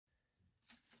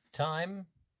time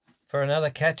for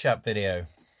another catch-up video.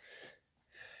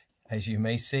 As you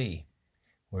may see,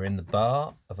 we're in the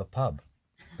bar of a pub.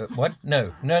 What?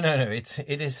 No.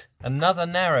 It is another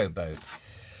narrowboat,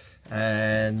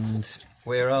 and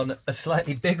we're on a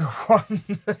slightly bigger one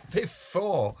than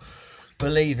before.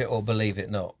 Believe it or believe it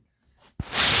not.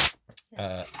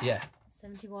 Yeah.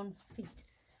 71 feet.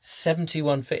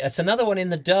 71 feet. That's another one in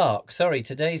the dark. Sorry,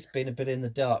 today's been a bit in the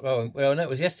dark. Oh, well, no, it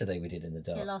was yesterday we did in the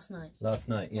dark. Yeah, last night. Last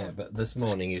night, yeah. But this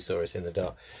morning you saw us in the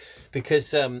dark.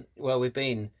 Because, well, we've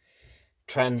been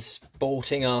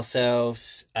transporting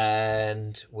ourselves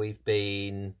and we've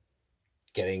been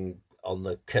getting on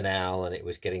the canal and it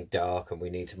was getting dark and we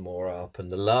needed more up.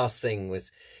 And the last thing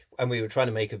was, and we were trying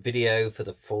to make a video for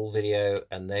the full video,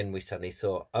 and then we suddenly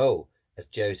thought, oh, as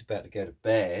Joe's about to go to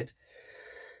bed,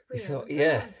 we thought,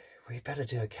 yeah, we better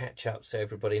do a catch-up so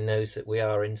everybody knows that we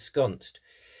are ensconced.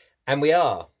 And we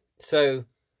are. So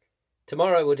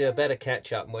tomorrow we'll do a better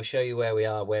catch-up and we'll show you where we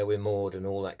are, where we're moored and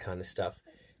all that kind of stuff,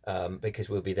 because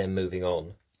we'll be then moving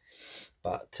on.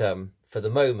 But for the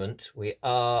moment, we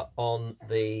are on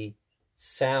the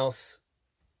south...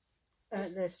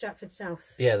 the Stratford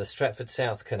South. Yeah, the Stratford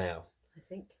South Canal. I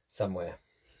think. Somewhere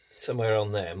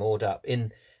on there, moored up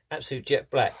in absolute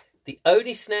jet black. The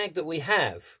only snag that we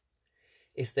have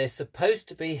is there's supposed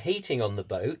to be heating on the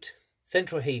boat,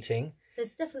 central heating.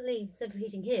 There's definitely central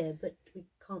heating here, but we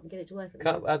can't get it to work.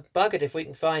 Buggered if we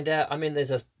can find out. I mean,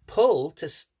 there's a pull to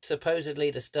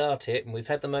supposedly to start it, and we've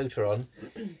had the motor on,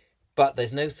 but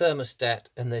there's no thermostat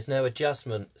and there's no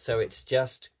adjustment, so it's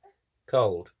just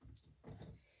cold.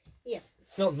 Yeah.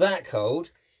 It's not that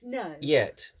cold. No.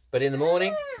 Yet, but in the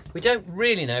morning, we don't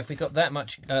really know if we got that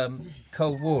much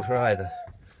cold water either.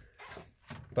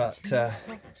 But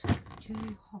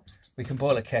Too hot. we can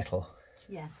boil a kettle.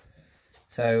 Yeah.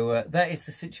 So that is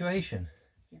the situation.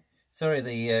 Yeah. Sorry,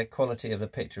 the quality of the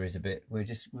picture is a bit. We've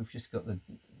just got the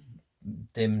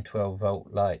dim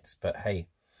 12-volt lights, but hey.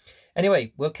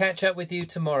 Anyway, we'll catch up with you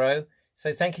tomorrow.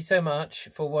 So thank you so much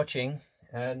for watching,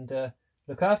 and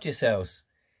look after yourselves.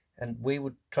 And we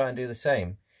would try and do the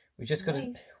same. We just got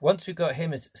to, once we've got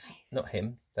him, it's not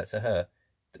him, that's a her.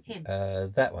 Him.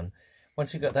 That one.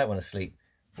 Once we've got that one asleep,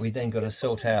 we then got to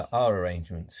sort out our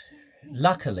arrangements.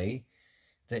 Luckily,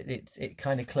 it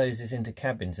kind of closes into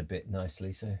cabins a bit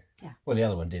nicely. So, yeah. Well, the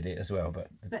other one did it as well, but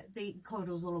the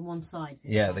corridor's all on one side.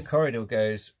 Yeah, time. The corridor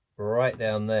goes right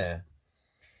down there,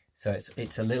 so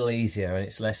it's a little easier and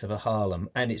it's less of a Harlem,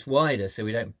 and it's wider, so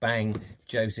we don't bang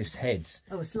Joseph's heads.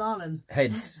 Oh, a slalom.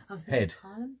 Heads. I was Head.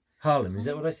 Harlem. Harlem. Is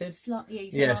that what I said? Yeah,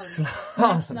 you said Yes.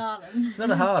 Harlem. Slalom. It's not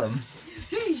a Harlem.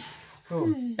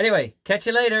 Cool. Anyway, catch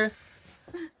you later.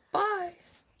 Bye.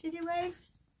 Did you wave?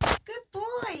 Good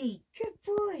boy. Good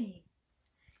boy.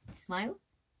 Smile.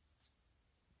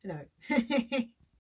 No.